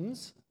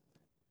humans,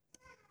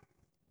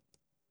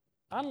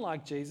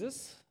 unlike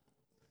Jesus,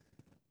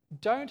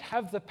 don't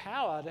have the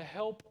power to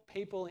help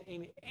people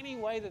in any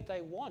way that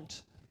they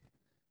want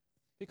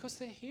because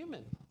they're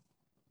human.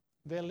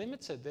 They're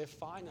limited. They're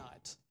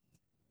finite.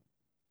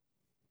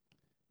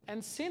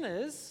 And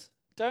sinners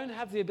don't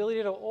have the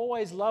ability to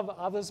always love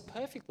others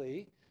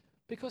perfectly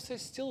because they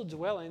still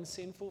dwell in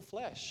sinful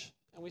flesh.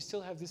 And we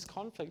still have this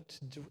conflict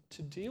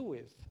to deal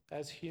with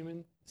as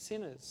human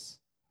sinners.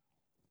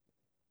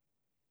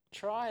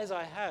 Try as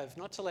I have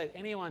not to let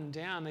anyone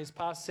down these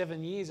past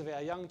 7 years of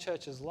our young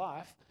church's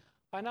life,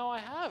 I know I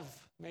have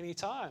many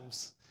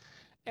times.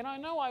 And I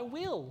know I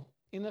will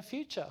in the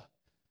future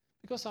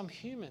because I'm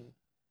human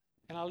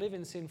and I live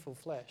in sinful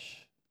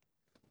flesh.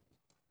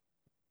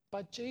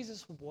 But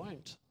Jesus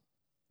won't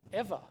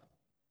ever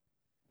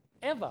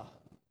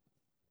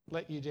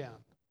let you down.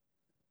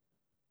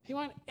 He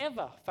won't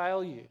ever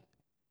fail you.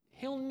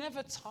 He'll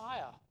never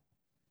tire.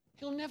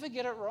 He'll never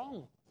get it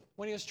wrong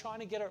when he was trying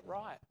to get it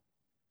right.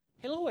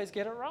 He'll always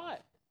get it right.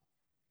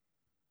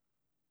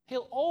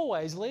 He'll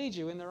always lead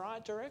you in the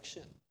right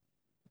direction.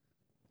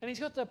 And he's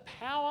got the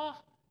power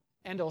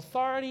and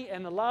authority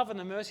and the love and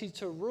the mercy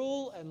to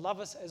rule and love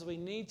us as we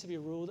need to be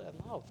ruled and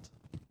loved.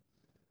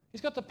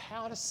 He's got the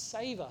power to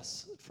save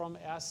us from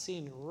our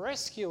sin,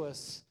 rescue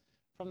us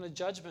from the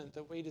judgment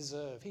that we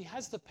deserve. He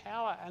has the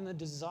power and the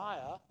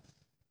desire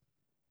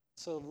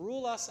to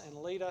rule us and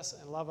lead us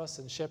and love us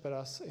and shepherd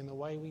us in the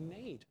way we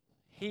need.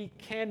 He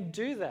can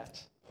do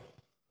that.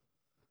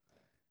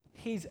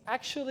 He's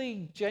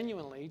actually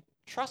genuinely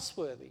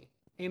trustworthy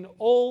in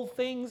all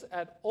things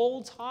at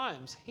all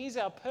times. He's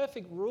our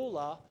perfect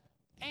ruler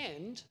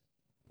and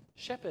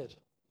shepherd.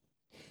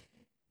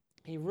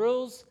 He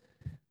rules,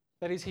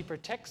 that is, he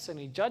protects and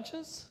he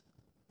judges,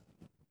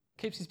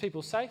 keeps his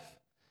people safe,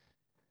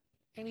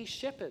 and he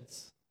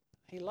shepherds.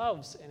 He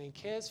loves and he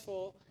cares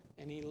for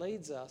and he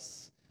leads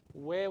us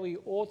where we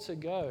ought to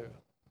go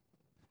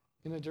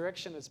in the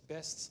direction that's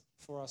best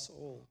for us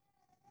all.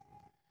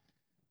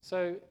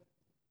 So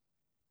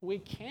we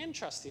can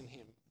trust in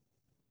him.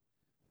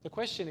 The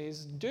question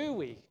is, do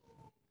we?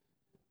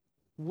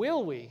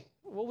 Will we?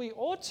 Well, we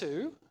ought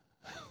to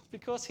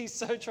because he's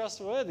so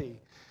trustworthy.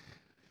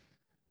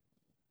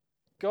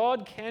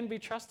 God can be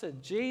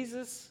trusted.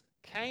 Jesus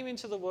came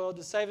into the world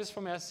to save us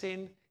from our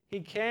sin.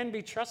 He can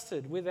be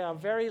trusted with our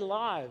very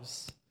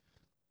lives.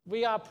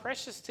 We are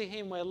precious to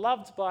him. We're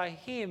loved by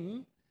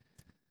him.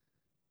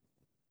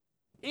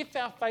 If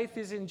our faith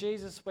is in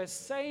Jesus, we're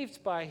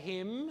saved by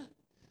him.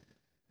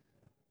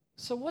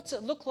 So what's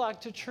it look like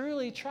to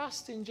truly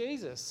trust in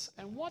Jesus?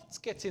 And what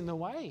gets in the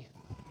way?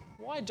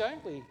 Why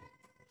don't we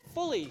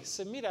fully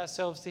submit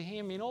ourselves to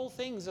him in all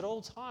things at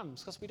all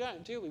times? Because we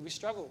don't, do we? We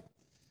struggle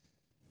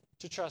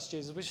to trust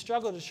Jesus. We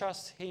struggle to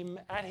trust him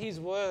at his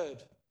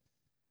word.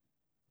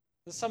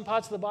 There's some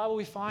parts of the Bible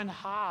we find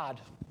hard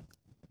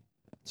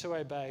to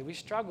obey. We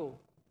struggle.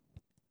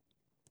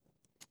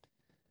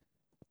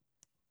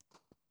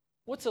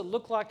 What's it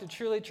look like to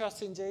truly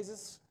trust in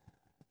Jesus?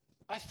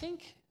 I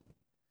think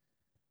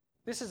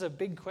this is a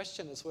big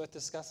question that's worth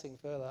discussing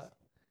further.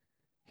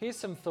 Here's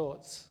some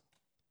thoughts.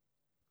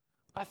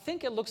 I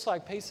think it looks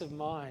like peace of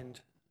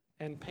mind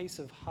and peace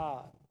of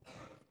heart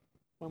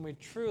when we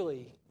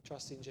truly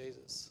trust in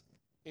Jesus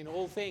in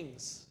all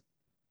things.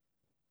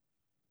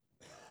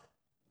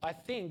 I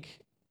think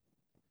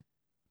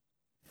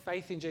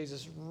faith in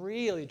Jesus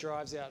really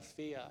drives out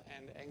fear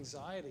and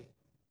anxiety.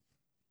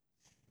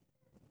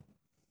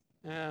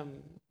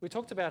 We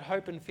talked about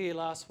hope and fear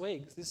last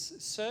week. This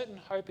certain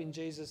hope in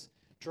Jesus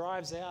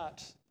drives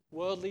out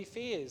worldly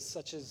fears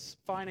such as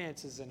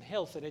finances and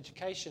health and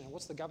education and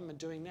what's the government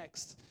doing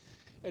next.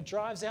 It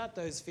drives out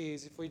those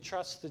fears if we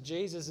trust that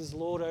Jesus is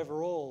Lord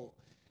over all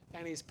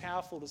and he's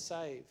powerful to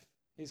save.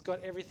 He's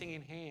got everything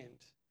in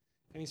hand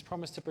and he's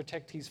promised to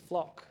protect his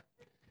flock.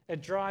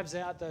 It drives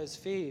out those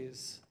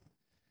fears.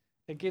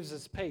 It gives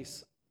us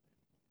peace.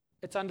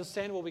 It's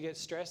understandable we get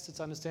stressed. It's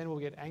understandable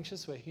we get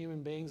anxious. We're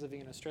human beings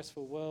living in a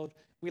stressful world.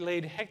 We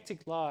lead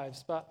hectic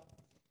lives, but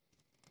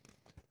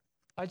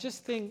I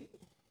think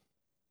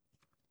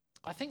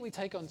we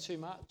take on too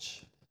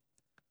much.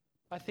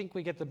 I think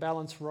we get the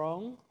balance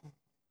wrong.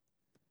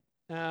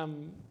 If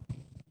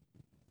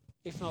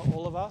not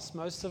all of us,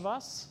 most of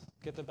us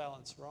get the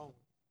balance wrong.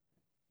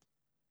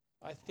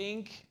 I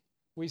think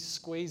we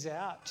squeeze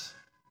out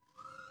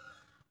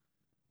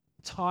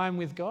time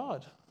with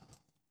God.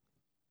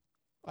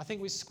 I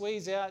think we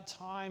squeeze out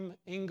time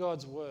in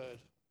God's word,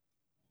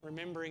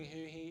 remembering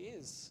who he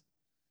is.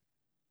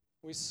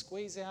 We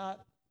squeeze out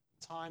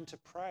time to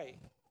pray,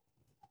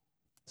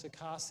 to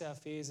cast our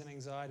fears and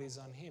anxieties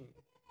on him.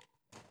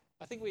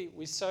 I think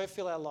we so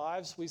fill our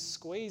lives, we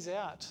squeeze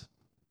out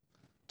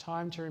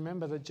time to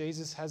remember that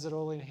Jesus has it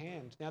all in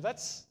hand. Now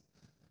that's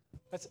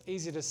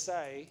easy to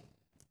say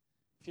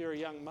if you're a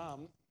young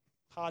mum,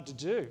 hard to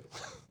do.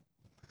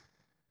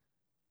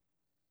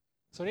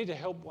 So we need to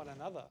help one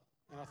another.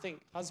 And I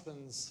think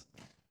husbands,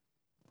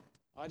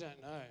 I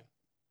don't know,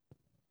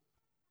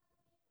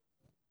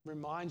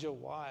 remind your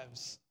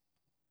wives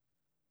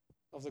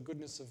of the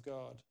goodness of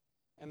God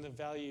and the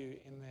value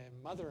in their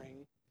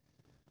mothering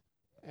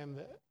and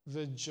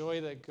the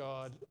joy that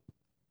God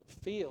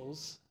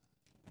feels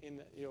in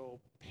your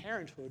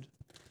parenthood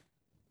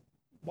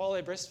while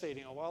they're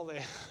breastfeeding or while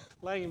they're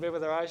laying in bed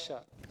with their eyes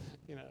shut.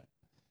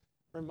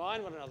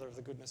 Remind one another of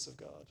the goodness of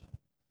God.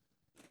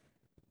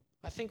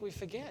 I think we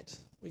forget.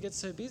 We get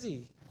so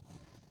busy.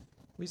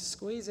 We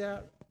squeeze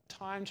out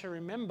time to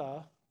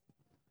remember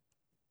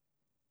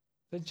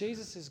that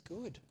Jesus is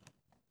good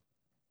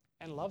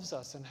and loves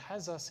us and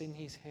has us in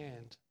his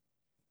hand.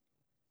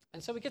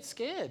 And so we get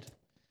scared.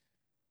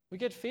 We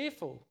get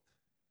fearful.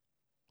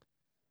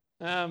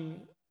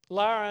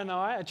 Lara and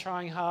I are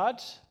trying hard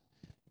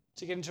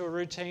to get into a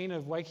routine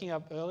of waking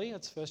up early.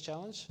 That's the first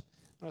challenge.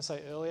 When I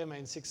say early, I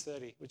mean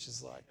 6:30, which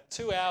is like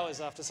 2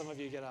 hours after some of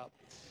you get up.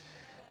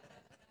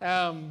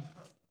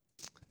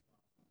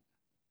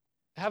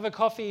 Have a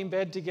coffee in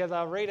bed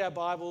together, read our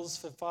Bibles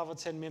for 5 or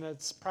 10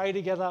 minutes, pray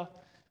together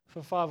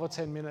for 5 or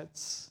 10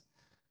 minutes.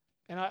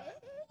 And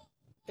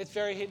it's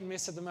very hit and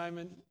miss at the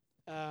moment.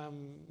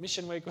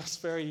 Mission week was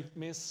very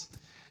miss.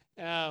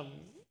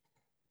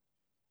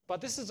 But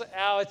this is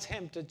our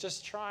attempt at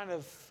just trying to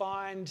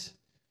find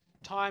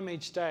time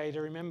each day to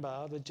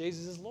remember that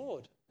Jesus is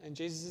Lord and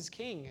Jesus is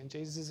King and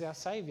Jesus is our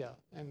Saviour.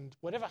 And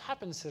whatever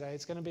happens today,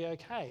 it's going to be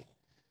okay.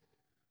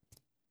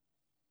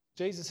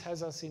 Jesus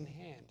has us in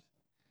hand.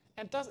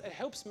 And it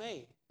helps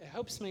me. It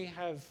helps me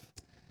have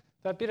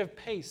that bit of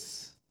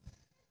peace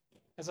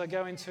as I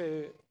go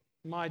into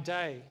my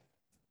day.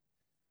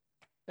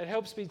 It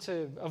helps me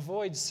to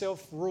avoid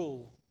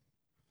self-rule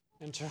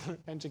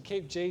and to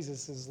keep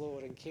Jesus as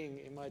Lord and King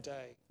in my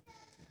day.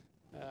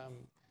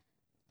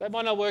 That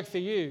might not work for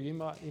you. You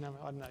might, I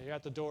don't know, you're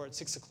at the door at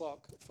 6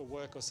 o'clock for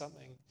work or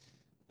something.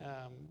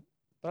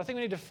 But I think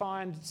we need to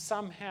find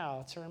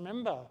somehow to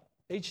remember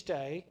each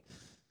day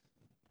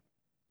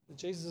that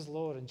Jesus is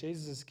Lord and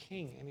Jesus is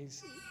King, and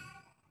he's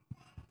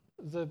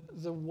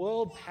the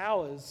world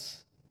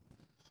powers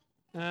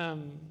are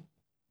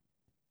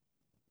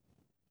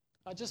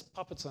just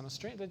puppets on a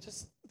string.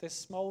 They're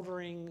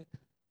smouldering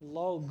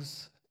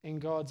logs in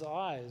God's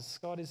eyes.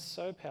 God is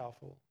so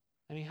powerful,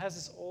 and he has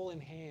us all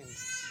in hand,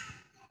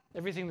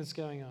 everything that's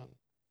going on.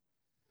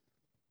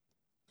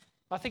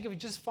 I think if we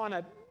just find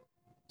out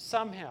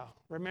somehow,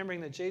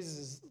 remembering that Jesus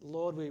is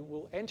Lord, we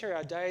will enter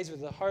our days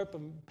with the hope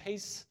and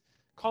peace,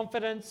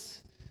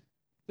 confidence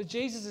that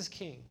Jesus is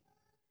King.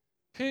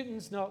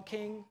 Putin's not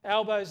king,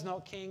 Albo's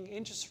not king,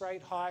 interest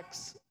rate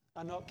hikes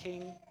are not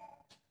king.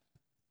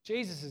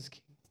 Jesus is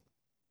King.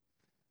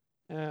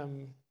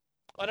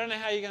 I don't know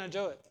how you're going to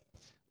do it.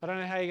 I don't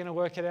know how you're going to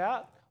work it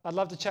out. I'd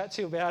love to chat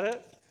to you about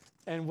it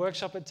and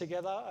workshop it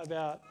together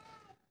about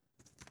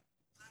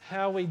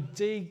how we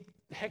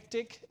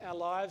de-hectic our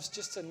lives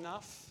just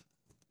enough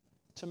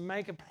to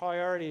make a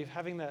priority of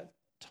having that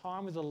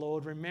time with the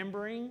Lord,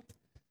 remembering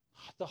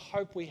the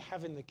hope we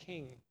have in the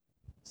King,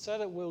 so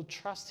that we'll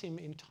trust him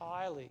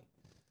entirely,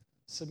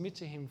 submit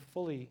to him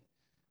fully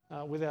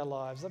with our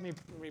lives. Let me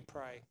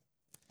pray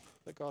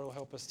that God will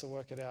help us to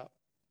work it out.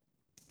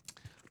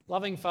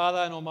 Loving Father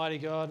and Almighty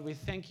God, we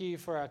thank you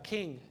for our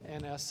King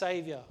and our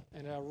Saviour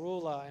and our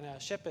ruler and our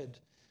shepherd,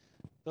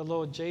 the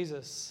Lord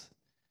Jesus.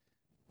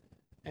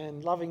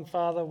 And loving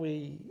Father,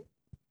 we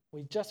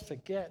just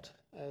forget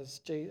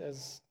as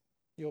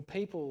your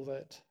people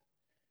that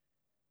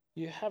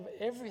you have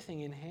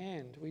everything in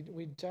hand.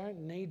 We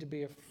don't need to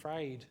be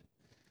afraid.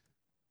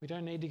 We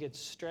don't need to get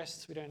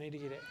stressed. We don't need to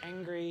get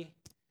angry.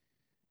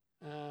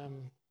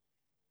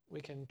 We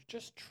can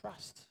just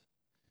trust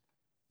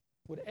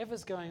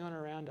whatever's going on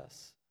around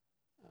us.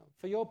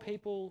 For your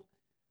people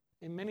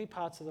in many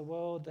parts of the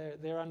world,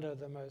 they're under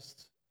the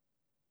most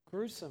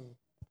gruesome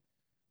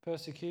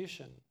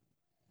persecution.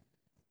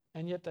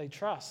 And yet they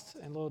trust.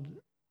 And Lord,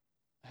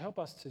 help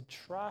us to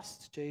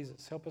trust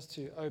Jesus. Help us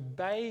to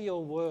obey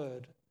your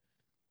word.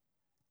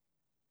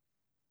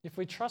 If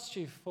we trust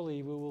you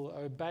fully, we will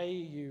obey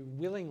you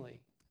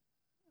willingly.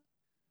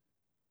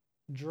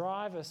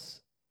 Drive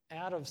us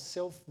out of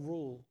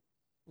self-rule,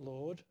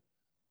 Lord.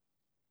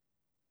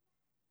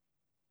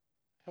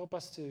 Help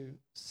us to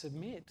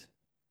submit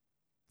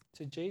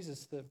to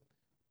Jesus, the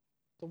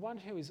one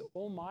who is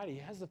almighty,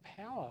 has the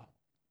power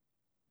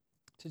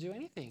to do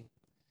anything.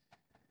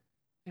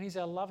 And he's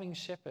our loving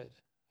shepherd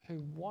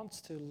who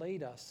wants to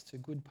lead us to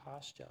good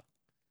pasture.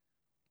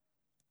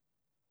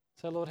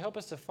 So, Lord, help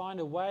us to find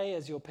a way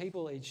as your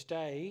people each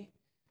day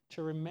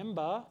to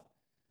remember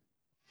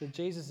that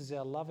Jesus is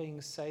our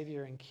loving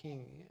Saviour and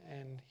King,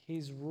 and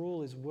his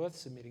rule is worth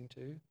submitting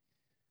to.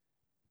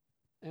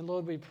 And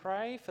Lord, we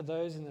pray for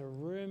those in the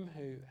room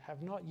who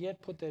have not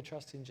yet put their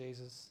trust in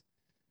Jesus.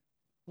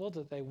 Lord,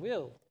 that they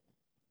will.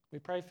 We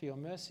pray for your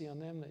mercy on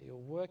them, that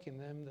you'll work in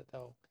them, that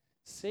they'll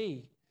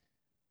see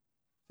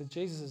that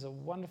Jesus is a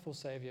wonderful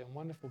Saviour and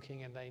wonderful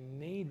King, and they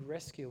need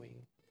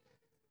rescuing,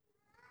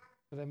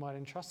 that they might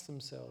entrust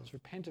themselves,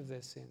 repent of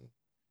their sin,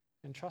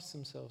 and trust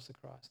themselves to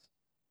Christ.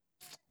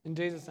 In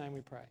Jesus' name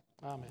we pray.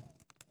 Amen.